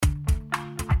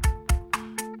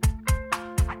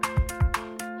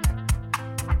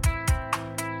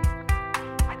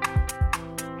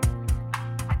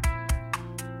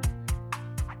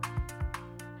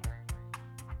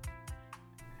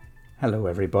Hello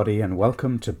everybody and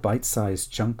welcome to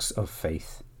Bite-Sized Chunks of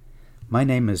Faith. My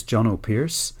name is John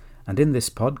O'Pearce, and in this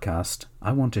podcast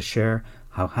I want to share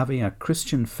how having a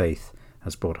Christian faith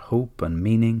has brought hope and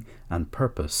meaning and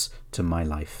purpose to my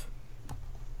life.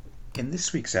 In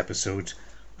this week's episode,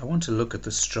 I want to look at the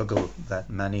struggle that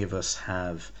many of us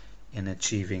have in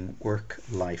achieving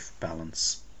work-life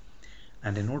balance.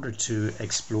 And in order to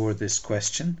explore this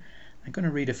question, I'm going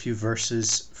to read a few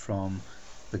verses from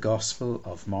the Gospel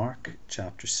of Mark,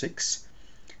 chapter 6,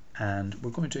 and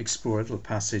we're going to explore a little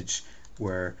passage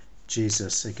where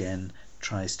Jesus again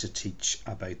tries to teach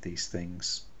about these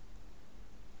things.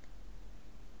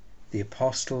 The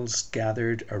apostles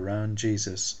gathered around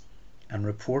Jesus and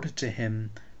reported to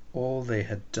him all they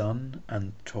had done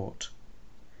and taught.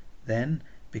 Then,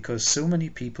 because so many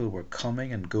people were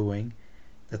coming and going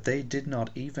that they did not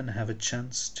even have a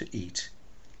chance to eat,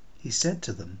 he said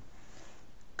to them,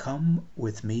 "Come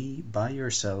with me by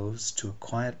yourselves to a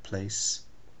quiet place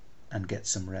and get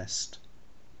some rest."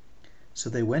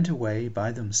 So they went away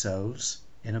by themselves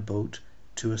in a boat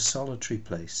to a solitary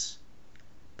place.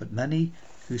 But many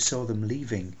who saw them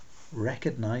leaving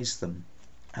recognized them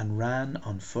and ran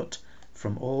on foot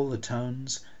from all the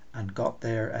towns and got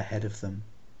there ahead of them.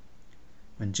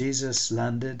 When Jesus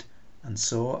landed and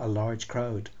saw a large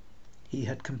crowd, he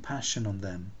had compassion on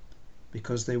them,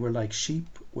 because they were like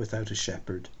sheep without a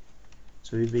shepherd.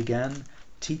 So he began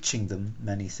teaching them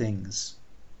many things.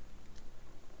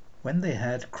 When they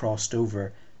had crossed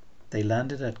over, they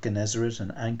landed at Gennesaret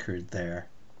and anchored there.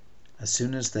 As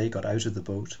soon as they got out of the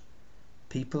boat,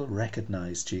 people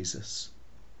recognized Jesus.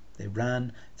 They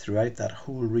ran throughout that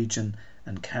whole region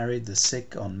and carried the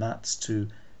sick on mats to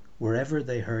wherever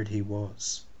they heard he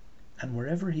was. And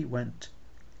wherever he went,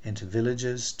 into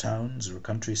villages, towns, or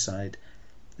countryside,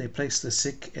 they placed the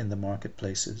sick in the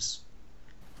marketplaces.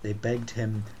 They begged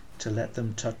him to let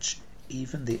them touch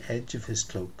even the edge of his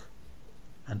cloak,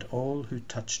 and all who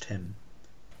touched him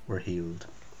were healed.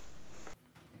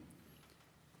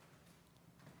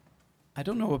 I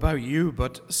don't know about you,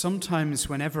 but sometimes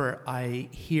whenever I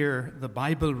hear the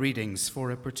Bible readings for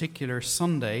a particular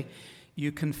Sunday,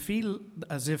 you can feel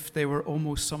as if they were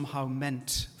almost somehow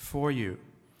meant for you.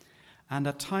 And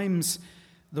at times,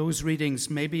 those readings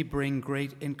maybe bring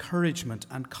great encouragement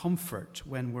and comfort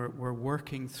when we're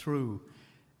working through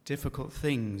difficult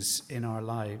things in our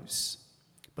lives.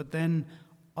 But then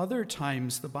other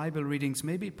times the Bible readings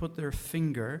maybe put their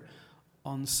finger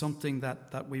on something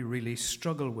that we really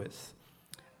struggle with.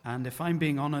 And if I'm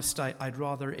being honest, I'd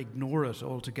rather ignore it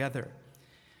altogether.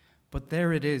 But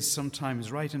there it is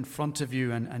sometimes right in front of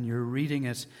you, and you're reading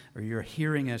it or you're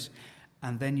hearing it,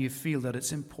 and then you feel that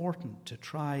it's important to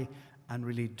try and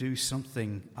really do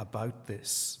something about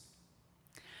this.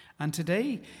 And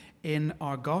today, in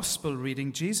our gospel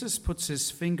reading, Jesus puts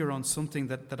his finger on something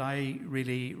that I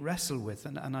really wrestle with,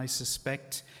 and I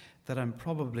suspect that I'm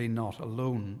probably not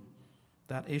alone.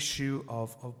 That issue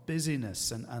of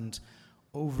busyness and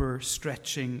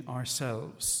overstretching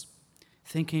ourselves,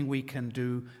 thinking we can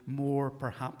do more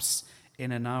perhaps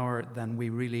in an hour than we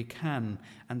really can,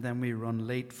 and then we run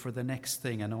late for the next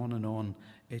thing, and on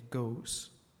it goes.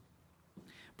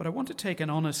 But I want to take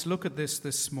an honest look at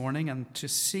this morning and to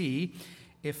see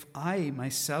if I,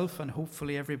 myself, and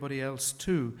hopefully everybody else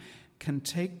too, can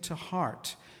take to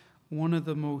heart one of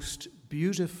the most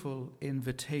beautiful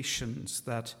invitations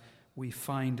that we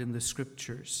find in the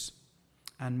Scriptures.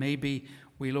 And maybe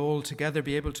we'll all together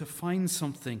be able to find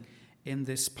something in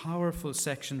this powerful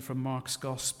section from Mark's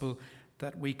Gospel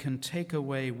that we can take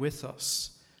away with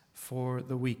us for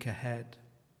the week ahead.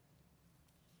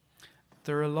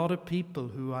 There are a lot of people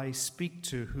who I speak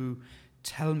to who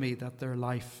tell me that their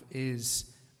life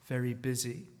is very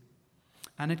busy.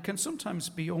 And it can sometimes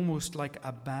be almost like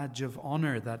a badge of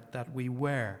honor that we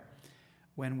wear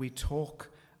when we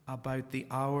talk about the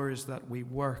hours that we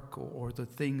work or the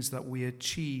things that we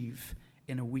achieve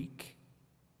in a week.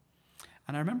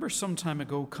 And I remember some time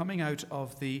ago coming out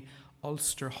of the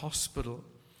Ulster Hospital,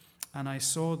 and I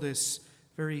saw this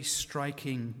very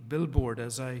striking billboard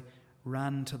as I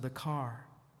ran to the car.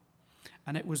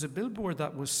 And it was a billboard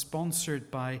that was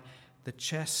sponsored by the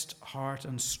Chest, Heart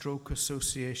and Stroke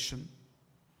Association.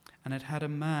 And it had a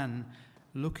man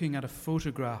looking at a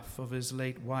photograph of his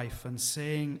late wife and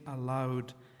saying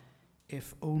aloud,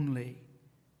 "If only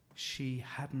she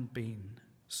hadn't been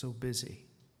so busy."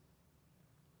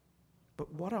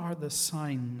 But what are the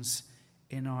signs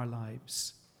in our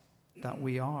lives that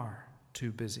we are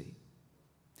too busy?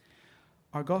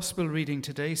 Our gospel reading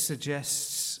today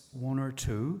suggests one or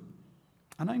two,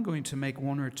 and I'm going to make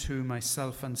one or two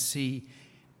myself and see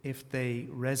if they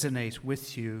resonate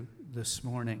with you this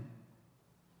morning.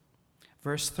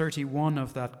 Verse 31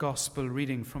 of that gospel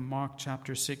reading from Mark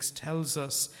chapter 6 tells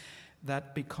us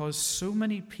that because so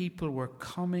many people were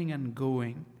coming and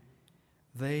going,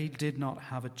 they did not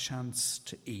have a chance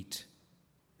to eat.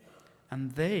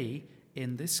 And they,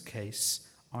 in this case,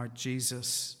 are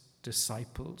Jesus'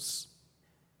 disciples.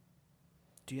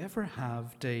 Do you ever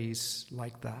have days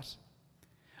like that,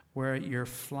 where you're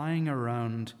flying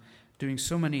around doing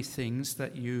so many things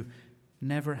that you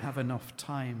never have enough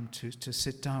time to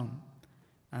sit down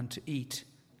and to eat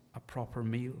a proper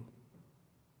meal?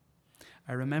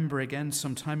 I remember again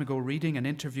some time ago reading an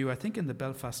interview, I think in the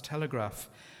Belfast Telegraph,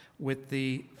 with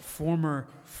the former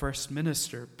First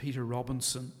Minister, Peter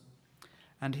Robinson.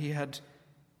 And he had,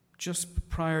 just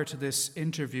prior to this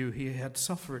interview, he had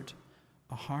suffered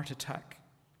a heart attack.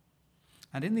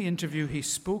 And in the interview, he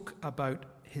spoke about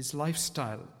his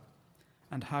lifestyle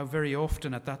and how very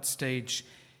often at that stage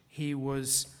he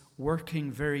was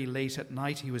working very late at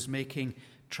night. He was making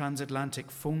transatlantic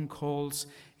phone calls.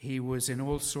 He was in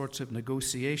all sorts of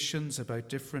negotiations about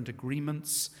different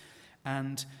agreements.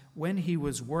 And when he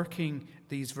was working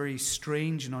these very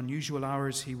strange and unusual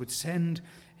hours, he would send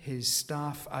his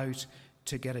staff out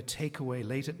to get a takeaway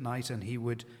late at night, and he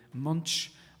would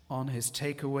munch on his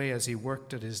takeaway as he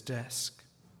worked at his desk.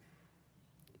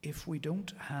 If we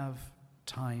don't have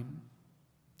time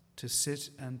to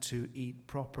sit and to eat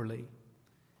properly,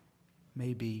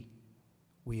 maybe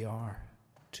we are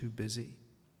too busy.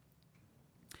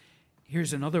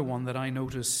 Here's another one that I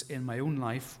notice in my own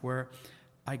life where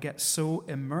I get so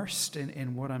immersed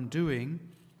in what I'm doing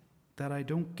that I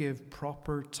don't give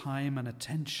proper time and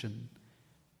attention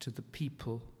to the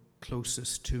people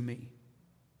closest to me.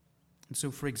 And so,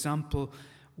 for example,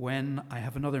 when I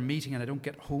have another meeting and I don't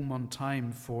get home on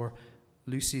time for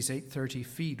Lucy's 8:30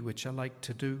 feed, which I like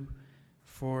to do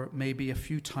for maybe a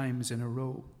few times in a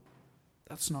row,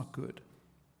 that's not good.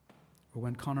 Or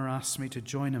when Connor asks me to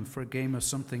join him for a game of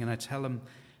something and I tell him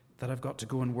that I've got to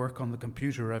go and work on the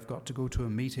computer, I've got to go to a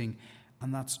meeting,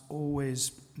 and that's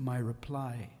always my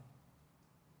reply.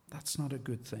 That's not a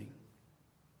good thing.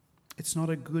 It's not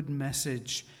a good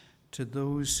message to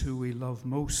those who we love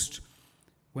most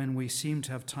when we seem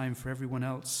to have time for everyone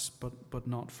else, but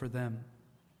not for them.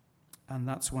 And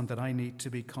that's one that I need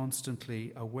to be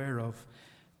constantly aware of,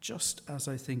 just as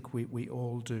I think we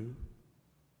all do.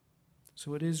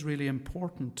 So it is really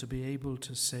important to be able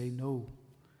to say no,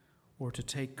 or to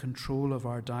take control of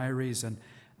our diaries and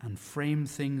frame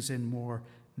things in more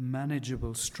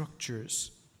manageable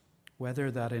structures,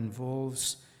 whether that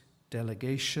involves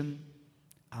delegation,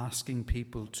 asking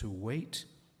people to wait,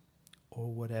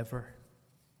 or whatever.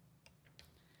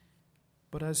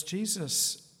 But as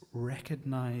Jesus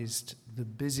recognized the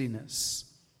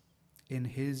busyness in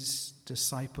his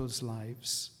disciples'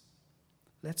 lives,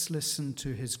 let's listen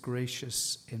to his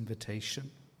gracious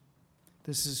invitation.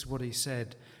 This is what he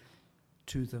said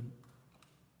to them.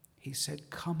 He said,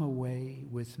 "Come away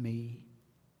with me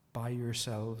by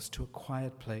yourselves to a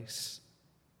quiet place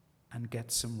and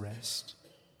get some rest."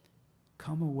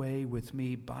 Come away with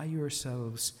me by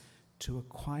yourselves to a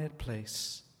quiet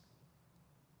place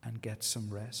and get some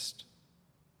rest.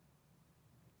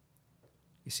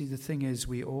 You see, the thing is,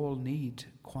 we all need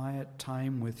quiet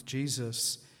time with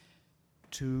Jesus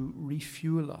to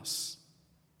refuel us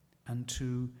and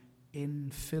to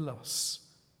infill us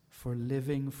for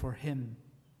living for him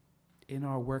in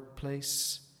our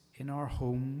workplace, in our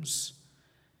homes,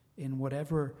 in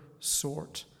whatever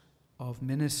sort of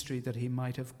ministry that he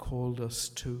might have called us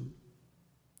to.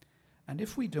 And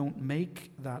if we don't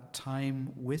make that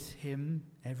time with him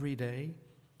every day,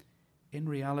 in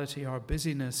reality our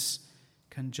busyness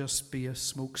can just be a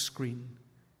smokescreen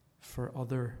for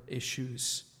other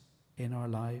issues in our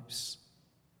lives.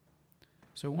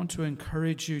 So I want to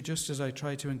encourage you, just as I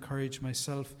try to encourage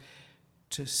myself,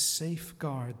 to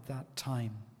safeguard that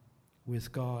time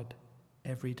with God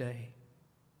every day.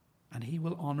 And he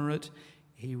will honor it,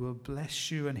 he will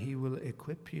bless you, and he will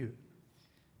equip you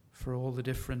for all the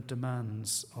different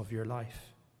demands of your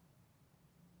life.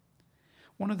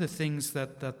 One of the things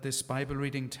that this Bible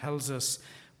reading tells us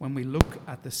when we look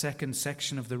at the second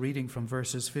section of the reading from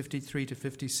verses 53 to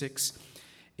 56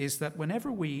 is that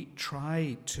whenever we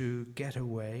try to get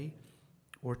away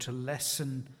or to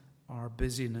lessen our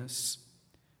busyness,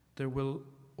 there will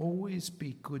always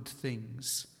be good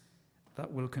things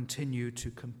that will continue to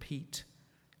compete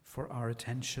for our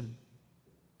attention.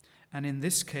 And in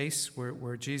this case,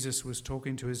 where Jesus was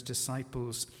talking to his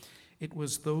disciples, it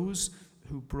was those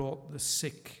who brought the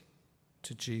sick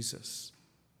to Jesus.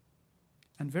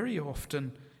 And very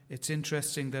often, it's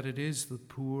interesting that it is the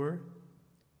poor,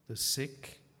 the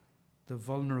sick, the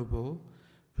vulnerable,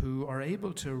 who are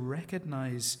able to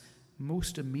recognize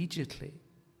most immediately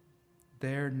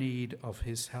their need of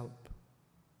his help.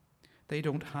 They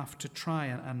don't have to try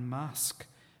and mask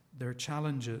their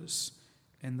challenges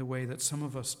in the way that some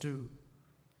of us do.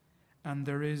 And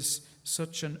there is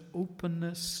such an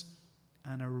openness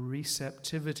and a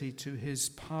receptivity to his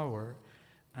power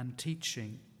and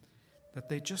teaching that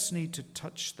they just need to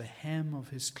touch the hem of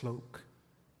his cloak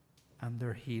and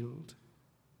they're healed.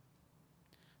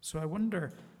 So I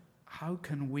wonder, how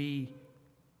can we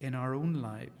in our own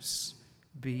lives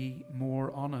be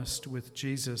more honest with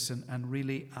Jesus and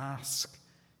really ask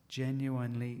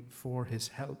genuinely for his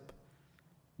help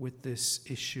with this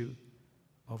issue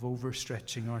of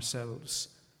overstretching ourselves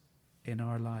in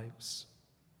our lives?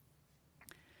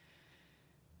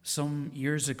 Some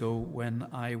years ago, when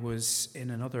I was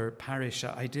in another parish,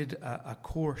 I did a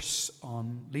course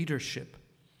on leadership.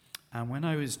 And when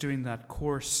I was doing that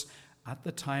course, at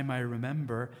the time I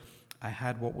remember I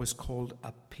had what was called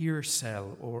a peer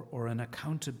cell or an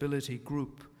accountability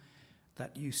group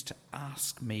that used to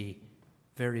ask me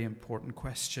very important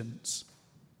questions.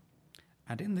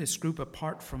 And in this group,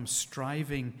 apart from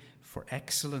striving for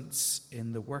excellence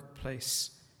in the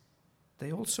workplace,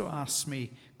 they also asked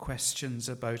me questions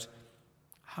about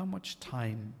how much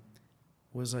time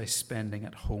was I spending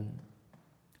at home?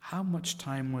 How much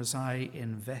time was I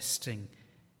investing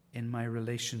in my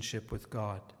relationship with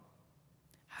God?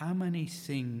 How many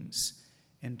things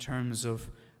in terms of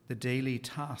the daily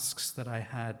tasks that I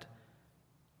had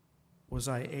was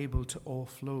I able to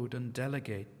offload and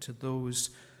delegate to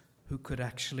those who could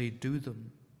actually do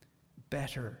them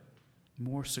better,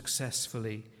 more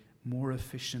successfully, more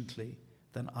efficiently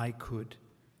than I could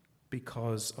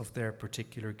because of their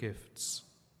particular gifts?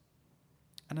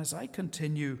 And as I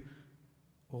continue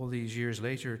all these years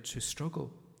later to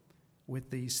struggle with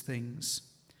these things,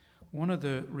 one of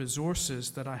the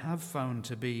resources that I have found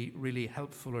to be really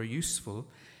helpful or useful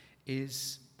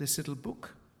is this little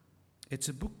book. It's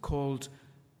a book called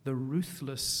The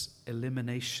Ruthless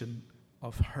Elimination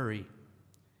of Hurry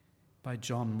by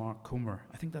John Mark Comer.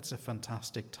 I think that's a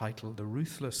fantastic title, The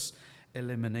Ruthless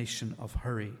Elimination of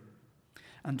Hurry.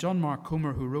 And John Mark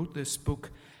Comer, who wrote this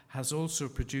book, has also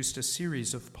produced a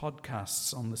series of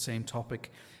podcasts on the same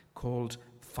topic called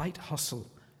Fight Hustle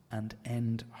and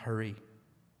End Hurry.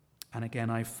 And again,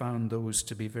 I found those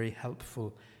to be very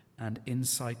helpful and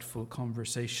insightful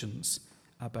conversations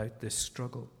about this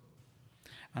struggle.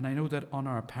 And I know that on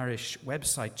our parish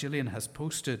website, Gillian has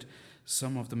posted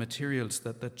some of the materials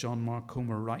that John Mark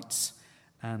Comer writes,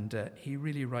 and he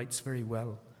really writes very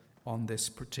well on this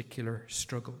particular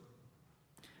struggle.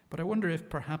 But I wonder if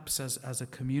perhaps as a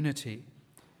community,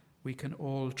 we can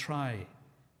all try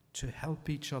to help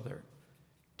each other,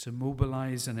 to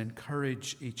mobilize and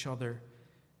encourage each other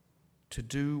to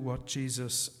do what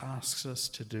Jesus asks us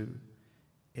to do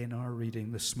in our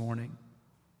reading this morning.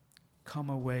 Come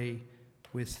away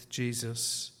with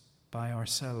Jesus by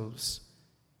ourselves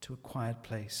to a quiet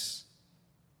place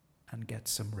and get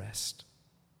some rest.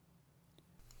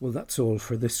 Well, that's all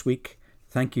for this week.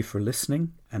 Thank you for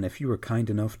listening, and if you were kind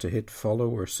enough to hit follow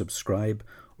or subscribe,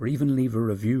 or even leave a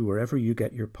review wherever you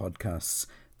get your podcasts,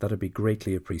 that'd be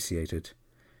greatly appreciated.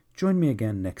 Join me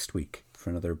again next week for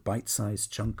another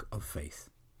bite-sized chunk of faith.